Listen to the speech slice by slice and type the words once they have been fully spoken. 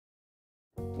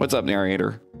What's up,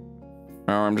 narrator?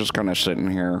 Oh, I'm just kind of sitting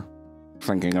here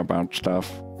thinking about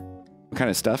stuff. What kind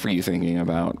of stuff are you thinking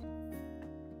about?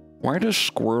 Why do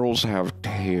squirrels have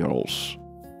tails?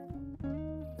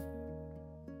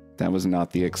 That was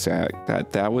not the exact,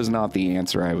 that was not the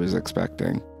answer I was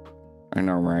expecting. I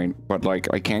know, right? But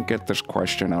like, I can't get this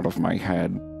question out of my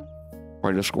head.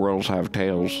 Why do squirrels have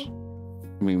tails?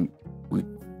 I mean, we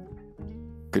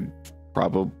could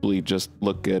probably just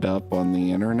look it up on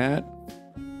the internet.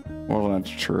 Well, that's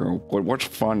true. What's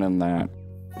fun in that?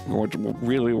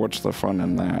 What's the fun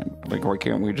in that? Like, why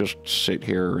can't we just sit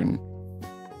here and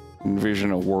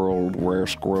envision a world where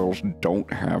squirrels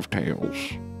don't have tails?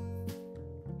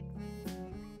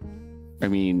 I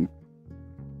mean,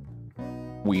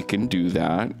 we can do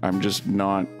that. I'm just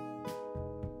not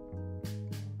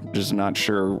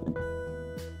sure.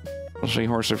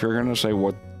 Seahorse, if you're gonna say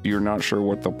what you're not sure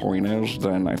what the point is,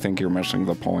 then I think you're missing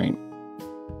the point.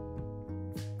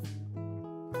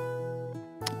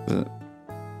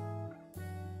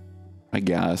 I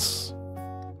guess.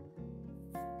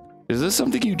 Is this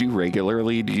something you do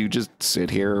regularly? Do you just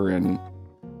sit here and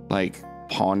like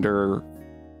ponder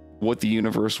what the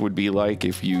universe would be like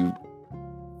if you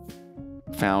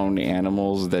found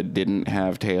animals that didn't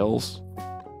have tails?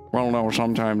 Well, no,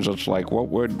 sometimes it's like, what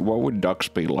would ducks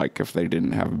be like if they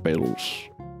didn't have bills?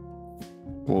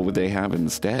 What would they have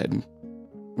instead?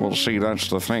 Well, see, that's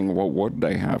the thing. What would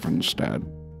they have instead?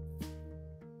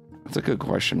 That's a good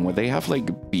question. Would they have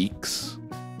like beaks?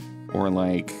 Or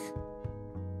like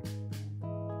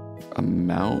a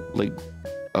mouth? Like,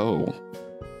 oh.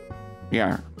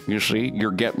 Yeah, you see?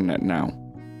 You're getting it now.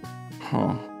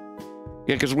 Huh.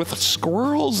 Yeah, because with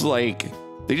squirrels, like,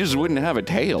 they just wouldn't have a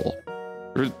tail.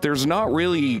 There's not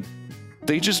really...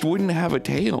 They just wouldn't have a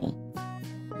tail.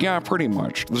 Yeah, pretty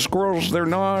much. The squirrels, they're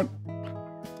not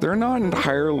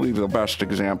entirely the best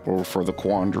example for the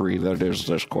quandary that is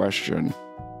this question.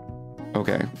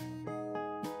 Okay.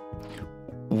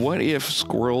 What if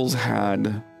squirrels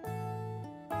had...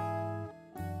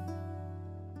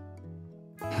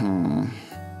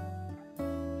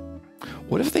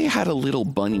 What if they had a little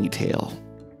bunny tail?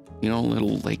 You know, a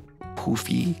little, like,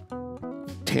 poofy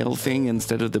tail thing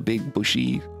instead of the big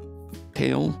bushy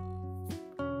tail?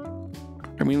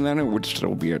 I mean, then it would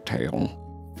still be a tail.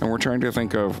 And we're trying to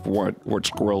think of what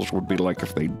squirrels would be like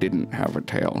if they didn't have a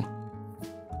tail.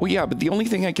 Well, yeah, but the only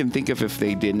thing I can think of if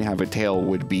they didn't have a tail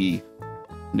would be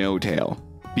no tail.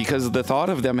 Because the thought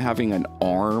of them having an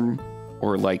arm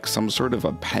or like some sort of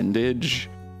appendage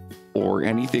or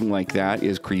anything like that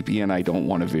is creepy, and I don't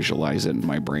want to visualize it in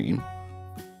my brain.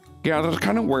 Yeah, that's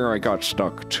kind of where I got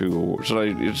stuck too. So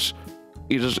it's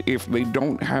if they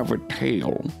don't have a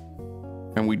tail,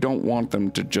 and we don't want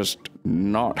them to just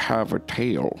not have a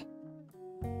tail,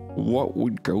 what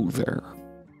would go there?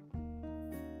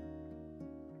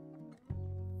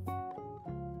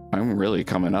 I'm really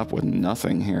coming up with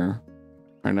nothing here.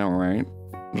 I know, right?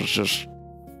 It's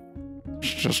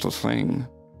just a thing.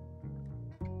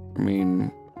 I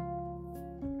mean,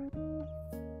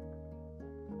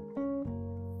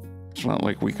 it's not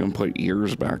like we can put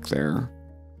ears back there.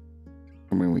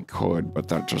 I mean, we could, but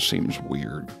that just seems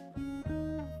weird.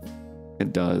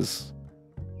 It does.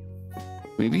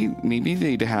 Maybe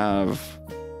they'd have...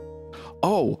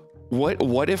 Oh,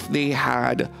 what if they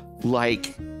had,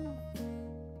 like,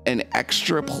 an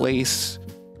extra place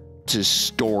to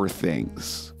store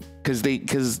things? Because they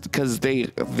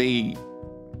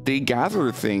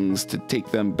gather things to take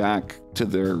them back to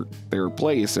their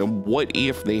place. And what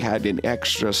if they had an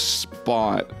extra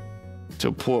spot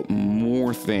to put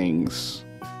more things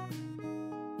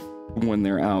when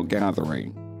they're out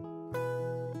gathering?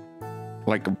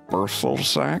 Like a bursal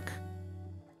sack?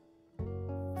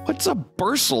 What's a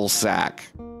bursal sack?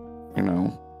 You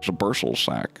know, it's a bursal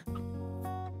sack.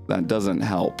 That doesn't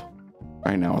help.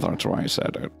 I know, that's why I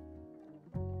said it.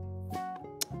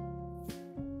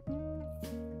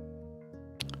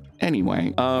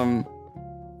 Anyway, I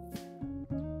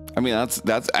mean, it's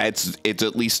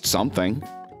at least something.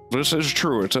 This is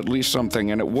true, it's at least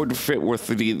something, and it would fit with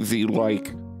the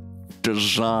like,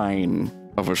 design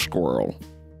of a squirrel.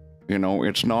 You know,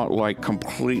 it's not, like,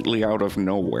 completely out of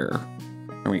nowhere.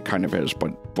 I mean, it kind of is,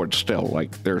 but still,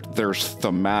 like, there's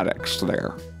thematics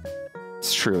there.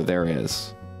 It's true, there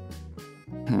is.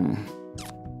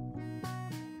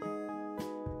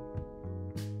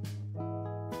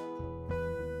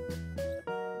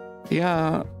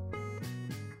 Yeah,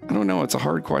 I don't know. It's a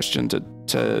hard question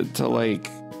to like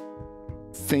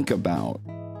think about,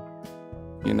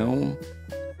 you know?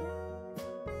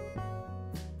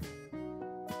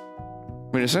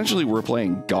 I mean, essentially we're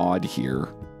playing God here.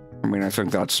 I mean, I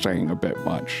think that's saying a bit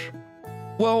much.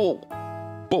 Well,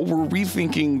 but we're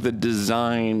rethinking the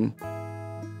design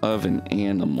of an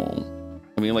animal.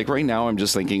 I mean, like right now I'm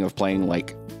just thinking of playing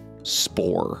like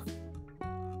Spore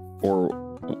or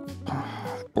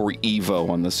Evo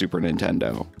on the Super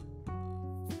Nintendo.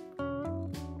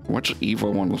 What's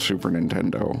Evo on the Super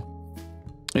Nintendo?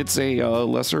 It's a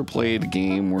lesser played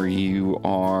game where you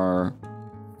are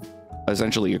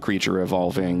essentially a creature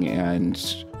evolving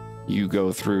and you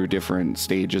go through different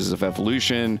stages of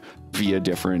evolution via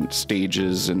different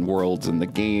stages and worlds in the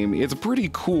game. It's pretty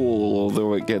cool,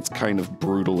 although it gets kind of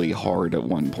brutally hard at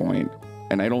one point.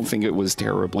 And I don't think it was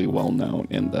terribly well known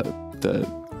in the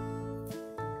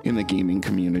gaming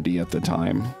community at the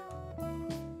time.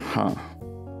 Huh.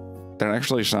 That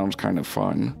actually sounds kind of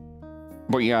fun.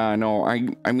 But yeah, no,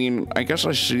 I mean, I guess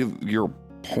I see your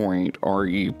point,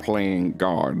 re playing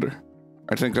God.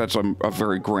 I think that's a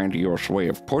very grandiose way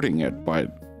of putting it,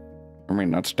 but I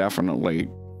mean, that's definitely,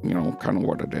 you know, kind of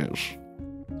what it is.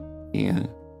 Yeah.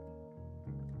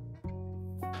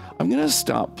 I'm gonna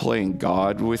stop playing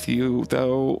God with you,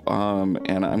 though,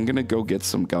 and I'm gonna go get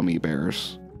some gummy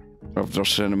bears of the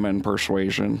cinnamon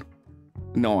persuasion.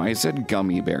 No, I said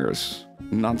gummy bears,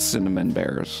 not cinnamon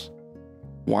bears.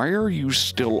 Why are you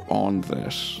still on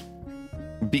this?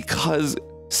 Because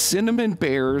cinnamon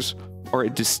bears are a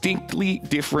distinctly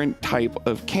different type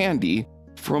of candy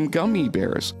from gummy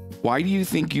bears. Why do you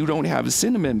think you don't have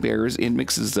cinnamon bears in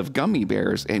mixes of gummy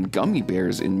bears and gummy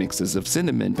bears in mixes of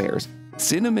cinnamon bears?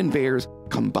 Cinnamon bears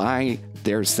come by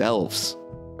themselves.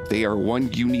 They are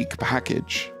one unique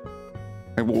package.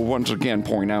 I will once again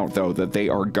point out, though, that they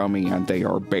are gummy and they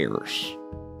are bears.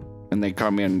 And they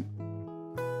come in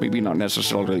maybe not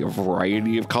necessarily a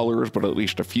variety of colors, but at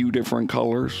least a few different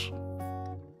colors.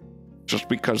 Just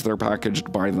because they're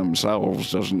packaged by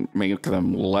themselves doesn't make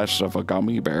them less of a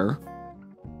gummy bear.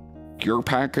 You're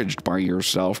packaged by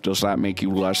yourself. Does that make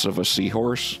you less of a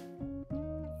seahorse?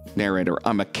 Narrator,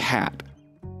 I'm a cat.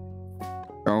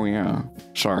 Oh yeah.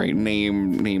 Sorry,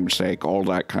 namesake, all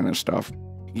that kind of stuff.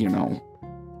 You know.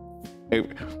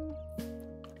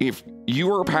 If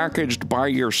you are packaged by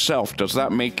yourself, does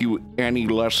that make you any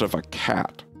less of a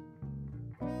cat?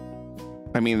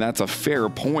 I mean, that's a fair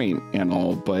point and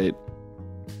all, but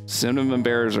cinnamon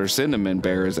bears are cinnamon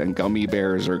bears and gummy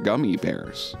bears are gummy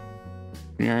bears.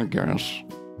 Yeah, I guess.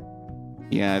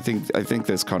 Yeah, I think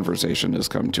this conversation has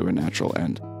come to a natural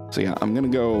end. So yeah, I'm gonna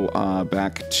go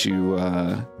back to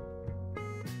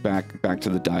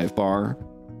the dive bar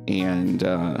and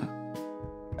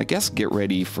I guess get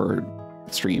ready for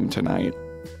stream tonight.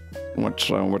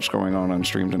 What's going on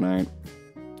stream tonight?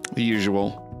 The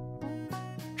usual.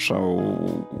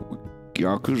 So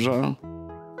Yakuza?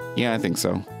 Yeah, I think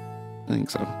so.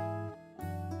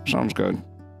 Sounds good.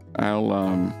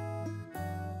 I'll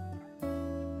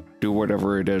do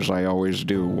whatever it is I always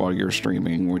do while you're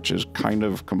streaming, which is kind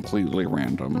of completely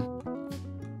random.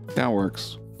 That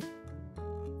works.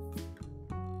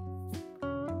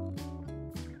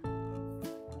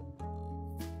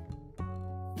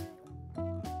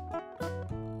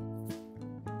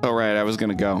 All right, I was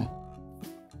gonna go.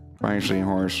 Bye,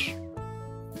 Seahorse.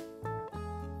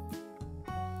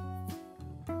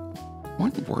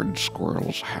 What word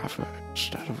squirrels have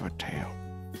instead of a tail?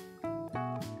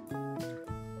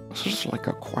 This is like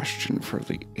a question for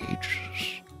the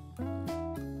ages.